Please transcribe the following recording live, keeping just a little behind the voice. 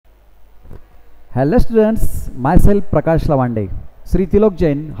Hello students, myself Prakash Lavande, Sri Tilok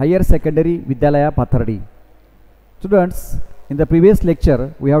Jain Higher Secondary Vidyalaya Pathardi. Students, in the previous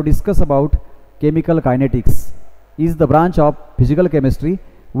lecture we have discussed about chemical kinetics. Is the branch of physical chemistry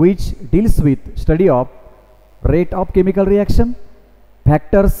which deals with study of rate of chemical reaction,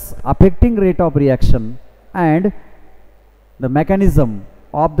 factors affecting rate of reaction and the mechanism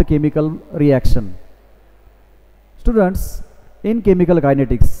of the chemical reaction. Students, in chemical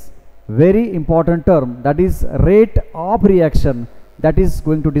kinetics, very important term, that is rate of reaction, that is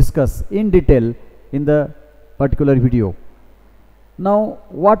going to discuss in detail in the particular video. Now,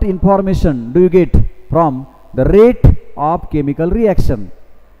 what information do you get from the rate of chemical reaction?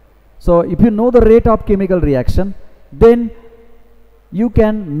 So if you know the rate of chemical reaction, then you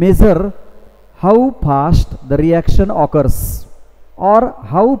can measure how fast the reaction occurs or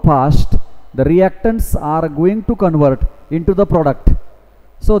how fast the reactants are going to convert into the product.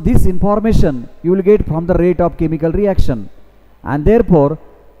 So this information you will get from the rate of chemical reaction, and therefore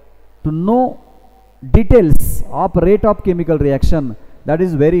to know details of rate of chemical reaction, that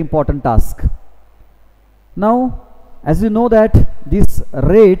is very important task. Now as you know that this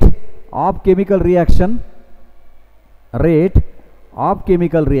rate of chemical reaction,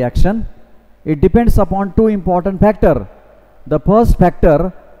 it depends upon two important factors. The first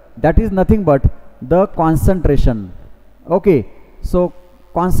factor, that is nothing but the concentration. Okay, so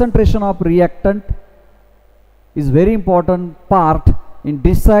concentration of reactant is very important part in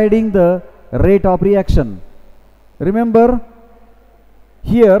deciding the rate of reaction. Remember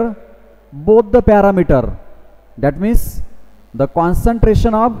here both the parameter, that means the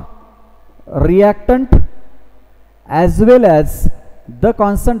concentration of reactant as well as the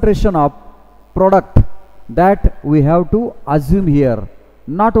concentration of product, that we have to assume here.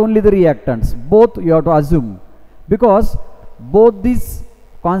 Not only the reactants, both you have to assume, because both these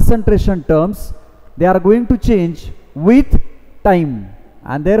concentration terms, they are going to change with time,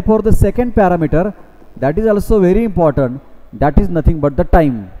 and therefore the second parameter, that is also very important, that is nothing but the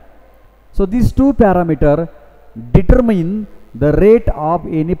time. So these two parameters determine the rate of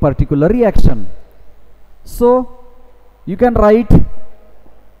any particular reaction. So you can write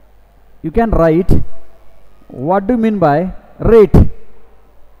what do you mean by rate?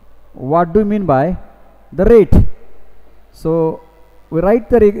 What do you mean by the rate? So we write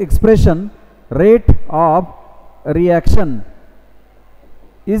the expression rate of reaction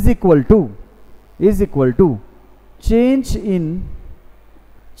is equal to change in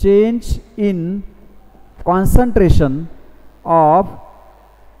concentration of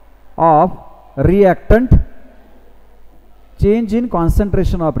reactant, change in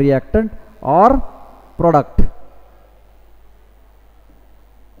concentration of reactant or product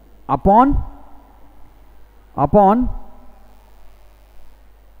upon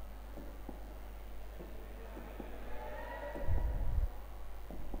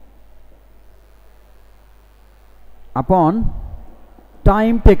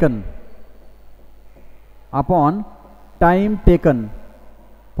time taken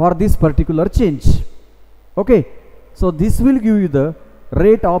for this particular change. Okay, so this will give you the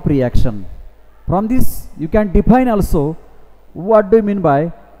rate of reaction. From this you can define also what do you mean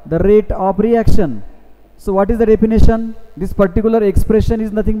by the rate of reaction. So what is the definition? This particular expression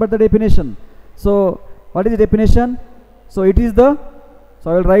is nothing but the definition. So what is the definition? So it is the,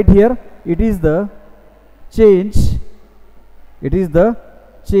 so I will write here, it is the change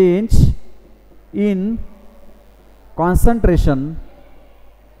in concentration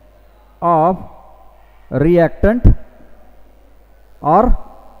of reactant or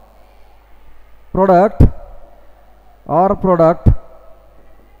product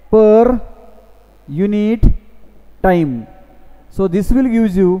per unit time. So this will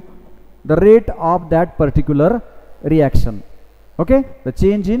give you the rate of that particular reaction. Okay, the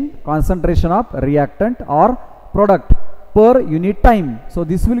change in concentration of reactant or product per unit time. So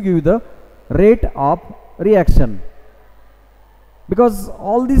this will give you the rate of reaction, because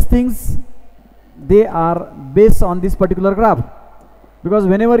all these things, they are based on this particular graph. Because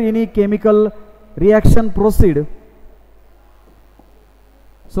whenever any chemical reaction proceed,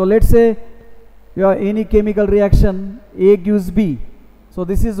 so let's say you have any chemical reaction, A gives B, so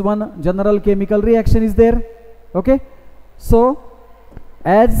this is one general chemical reaction is there. Okay, so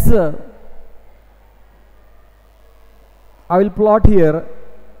as I will plot here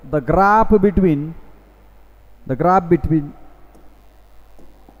the graph between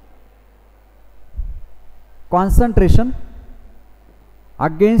concentration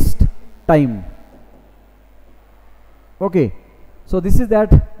against time. Okay, so this is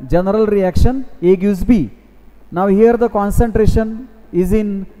that general reaction, A gives B. Now here the concentration is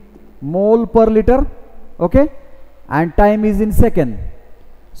in mole per liter, okay, and time is in second.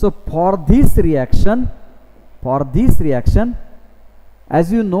 So for this reaction,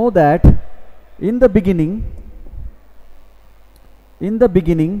 as you know that in the beginning, when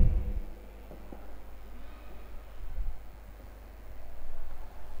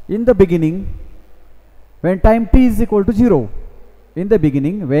time t is equal to 0,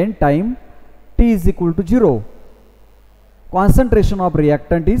 concentration of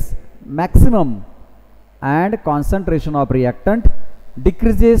reactant is maximum and concentration of reactant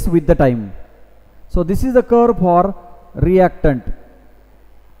decreases with the time. So this is the curve for reactant.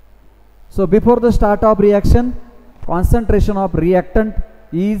 So before the start of reaction, concentration of reactant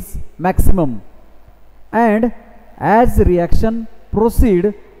is maximum, and as reaction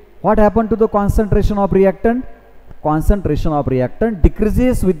proceed, what happened to the concentration of reactant? Concentration of reactant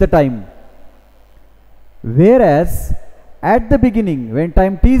decreases with the time. Whereas at the beginning, when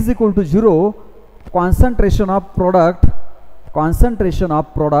time t is equal to 0, concentration of product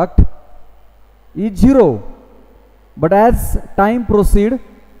is 0. But as time proceed,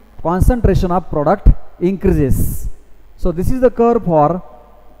 concentration of product increases. So this is the curve for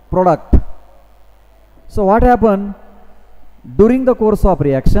product. So what happened? During the course of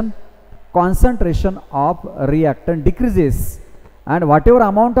reaction, concentration of reactant decreases, and whatever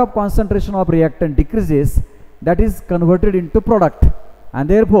amount of concentration of reactant decreases, that is converted into product, and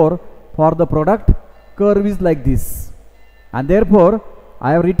therefore for the product, curve is like this. And therefore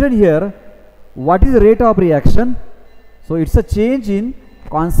I have written here what is the rate of reaction. So it's a change in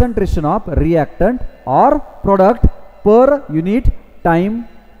concentration of reactant or product per unit time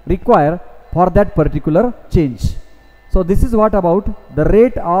required for that particular change. So this is what about the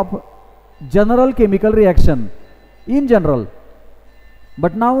rate of general chemical reaction in general.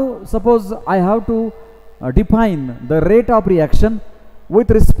 But now suppose I have to define the rate of reaction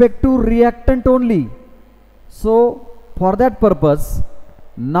with respect to reactant only. So for that purpose,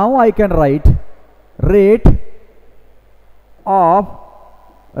 now I can write rate of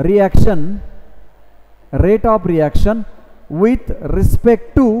reaction with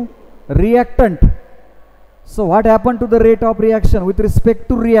respect to reactant. So what happened to the rate of reaction with respect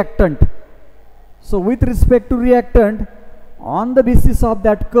to reactant? So with respect to reactant, on the basis of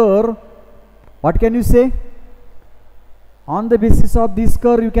that curve, what can you say? On the basis of this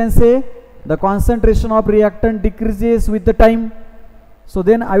curve, you can say the concentration of reactant decreases with the time. So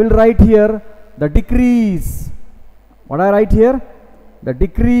then I will write here the decrease. What I write here? The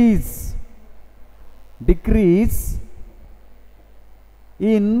decrease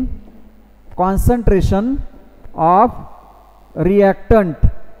in concentration of reactant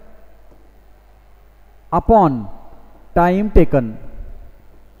upon time taken.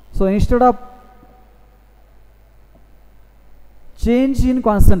 So instead of change in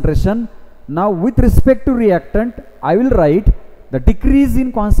concentration, now with respect to reactant, I will write the decrease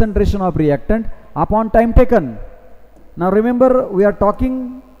in concentration of reactant upon time taken. Now remember, we are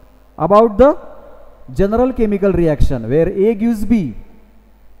talking about the general chemical reaction where A gives B.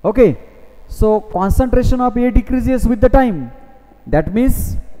 Okay, so concentration of A decreases with the time. That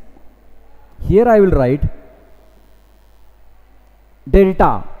means here I will write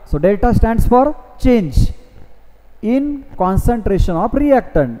delta. So delta stands for change in concentration of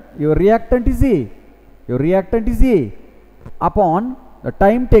reactant. Your reactant is A. Upon the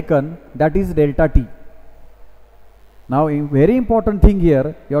time taken, that is delta T. Now a very important thing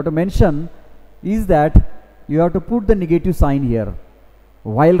here you have to mention is that you have to put the negative sign here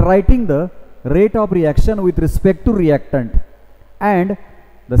while writing the rate of reaction with respect to reactant, and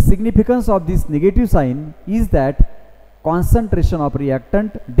the significance of this negative sign is that concentration of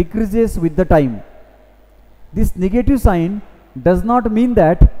reactant decreases with the time. This negative sign does not mean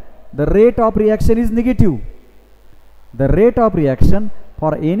that the rate of reaction is negative. The rate of reaction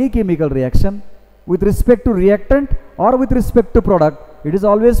for any chemical reaction with respect to reactant or with respect to product, it is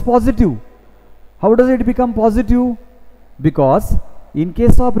always positive. How does it become positive? Because in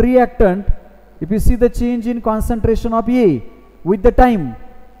case of reactant, if you see the change in concentration of A with the time,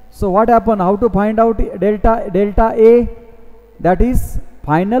 so what happened? How to find out delta A? That is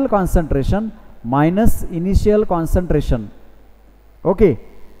final concentration minus initial concentration. Okay,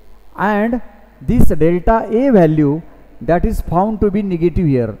 and this delta A value, that is found to be negative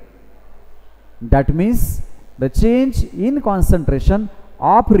here. That means the change in concentration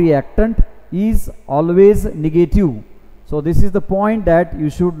of reactant is always negative. So this is the point that you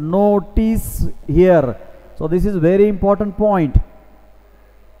should notice here. So this is very important point.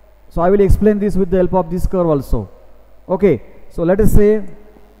 So I will explain this with the help of this curve also. Okay, so let us say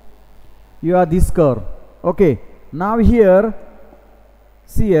you have this curve. Okay, now here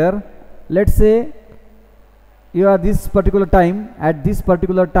See here, let's say you are this particular time, at this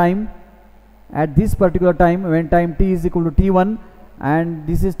particular time when time t is equal to t1, and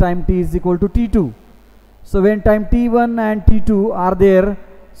this is time t is equal to t2. So when time t1 and t2 are there,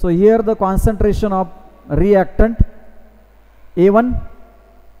 so here the concentration of reactant A1,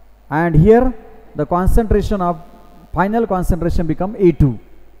 and here the concentration of final concentration become A2.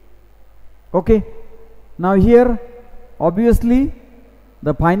 Okay, now here obviously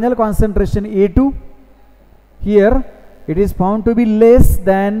the final concentration A2, here it is found to be less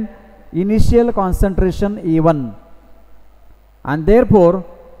than initial concentration A1, and therefore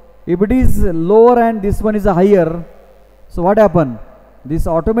if it is lower and this one is higher, so what happen? This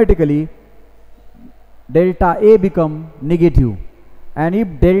automatically delta A become negative, and if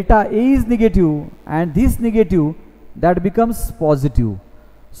delta A is negative and this negative, that becomes positive.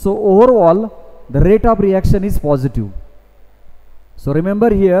 So overall the rate of reaction is positive. So remember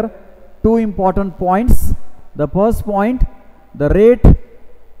here two important points. The first point, the rate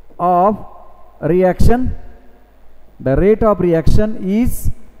of reaction is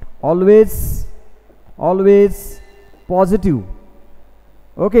always positive.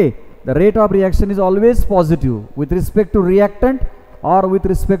 Okay, the rate of reaction is always positive with respect to reactant or with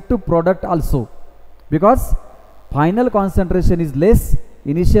respect to product also, because final concentration is less,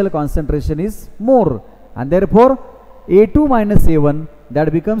 initial concentration is more, and therefore A2 minus A1,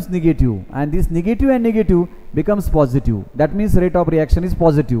 that becomes negative, and this negative and negative becomes positive. That means rate of reaction is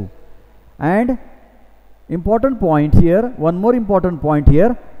positive. And important point here, one more important point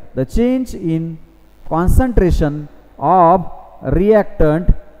here, the change in concentration of reactant,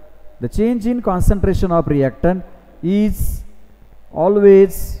 is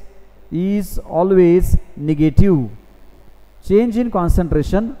always negative. Change in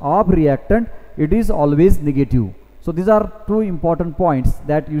concentration of reactant, it is always negative. So these are two important points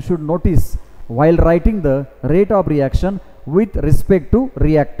that you should notice while writing the rate of reaction with respect to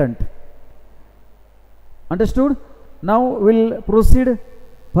reactant. Understood? Now we'll proceed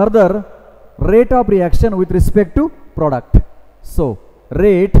further, rate of reaction with respect to product. So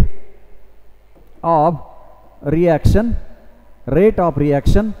rate of reaction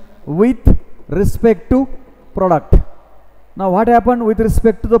with respect to product. Now what happened with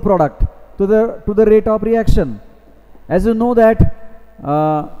respect to the product, to the rate of reaction? As you know that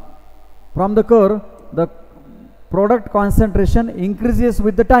from the curve, the product concentration increases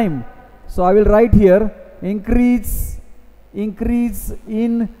with the time. So I will write here increase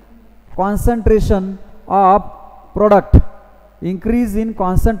in concentration of product,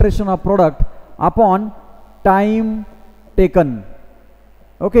 upon time taken.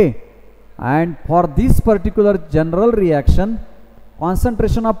 Okay, and for this particular general reaction,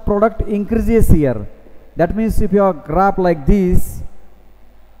 concentration of product increases here. That means if you have graph like this,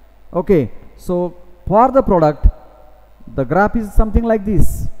 okay, so for the product the graph is something like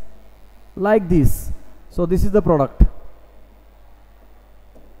this, so this is the product.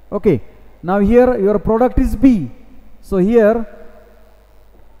 Okay, now here your product is B, so here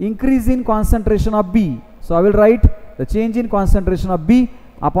increase in concentration of B, so I will write the change in concentration of B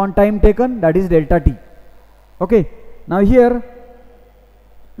upon time taken, that is delta T. Okay, now here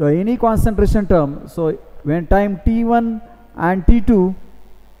any concentration term, so when time T1 and T2,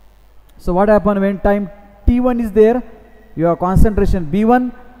 so what happened when time T1 is there, your concentration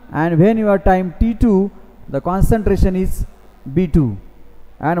B1, and when your time T2, the concentration is B2.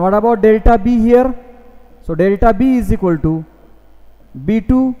 And what about delta B here? So delta B is equal to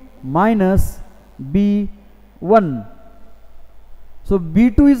B2 minus B1. So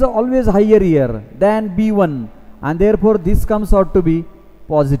B2 is always higher here than B1, and therefore this comes out to be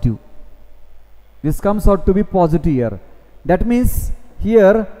positive. Here. That means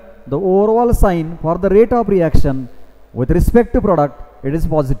here the overall sign for the rate of reaction with respect to product, it is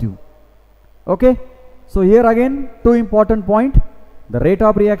positive. Okay, so here again two important point, the rate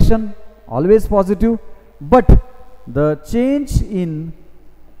of reaction always positive, but the change in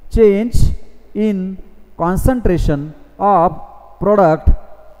concentration of product,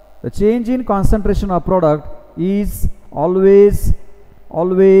 is always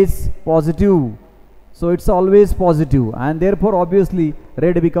positive. So it's always positive, and therefore obviously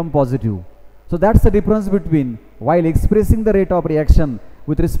rate become positive. So that's the difference between while expressing the rate of reaction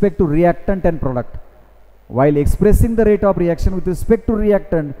with respect to reactant and product. While expressing the rate of reaction with respect to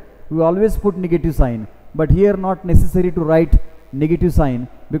reactant, we always put negative sign, but here not necessary to write negative sign,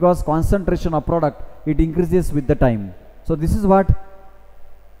 because concentration of product, it increases with the time. So this is what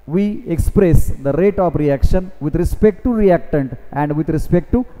we express the rate of reaction with respect to reactant and with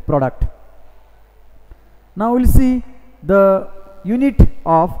respect to product. Now we'll see the unit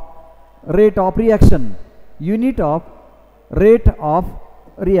of rate of reaction. Unit of rate of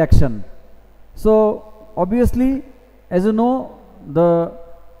reaction. So obviously, as you know, the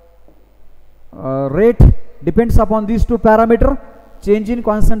rate depends upon these two parameters, change in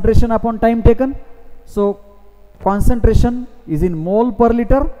concentration upon time taken. So concentration is in mole per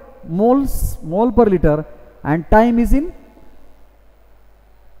liter, mole per liter, and time is in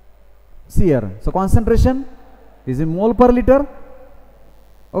here. So concentration is in mole per liter,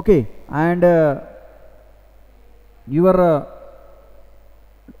 okay, and your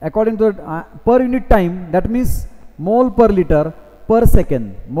according to per unit time, that means mole per liter per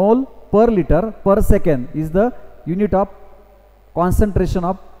second. Mole per liter per second is the unit of concentration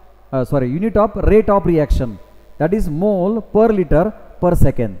of unit of rate of reaction, that is mole per liter per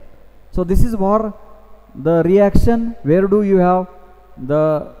second. So this is for the reaction where do you have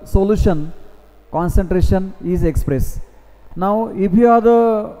the solution concentration is expressed. Now if you have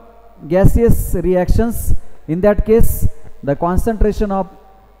the gaseous reactions, in that case the concentration of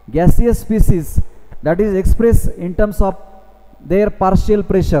gaseous species, that is expressed in terms of their partial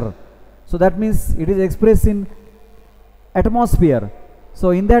pressure. So that means it is expressed in atmosphere. So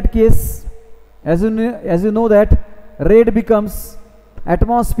in that case, as you know that rate becomes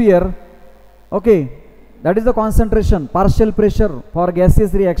atmosphere, okay, that is the concentration, partial pressure for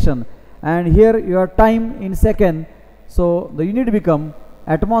gaseous reaction, and here your time in second, so the unit become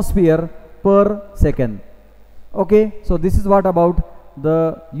atmosphere per second. Okay, so this is what about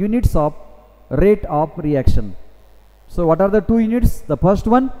the units of rate of reaction. So what are the two units? The first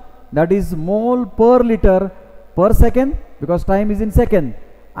one, that is mole per liter per second, because time is in second,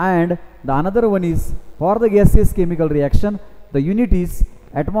 and the another one is for the gaseous chemical reaction, the unit is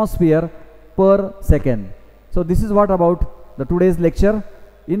atmosphere per second. So this is what about the today's lecture.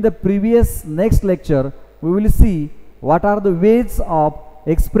 In the previous next lecture, we will see what are the ways of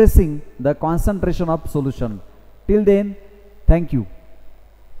expressing the concentration of solution. Till then, thank you.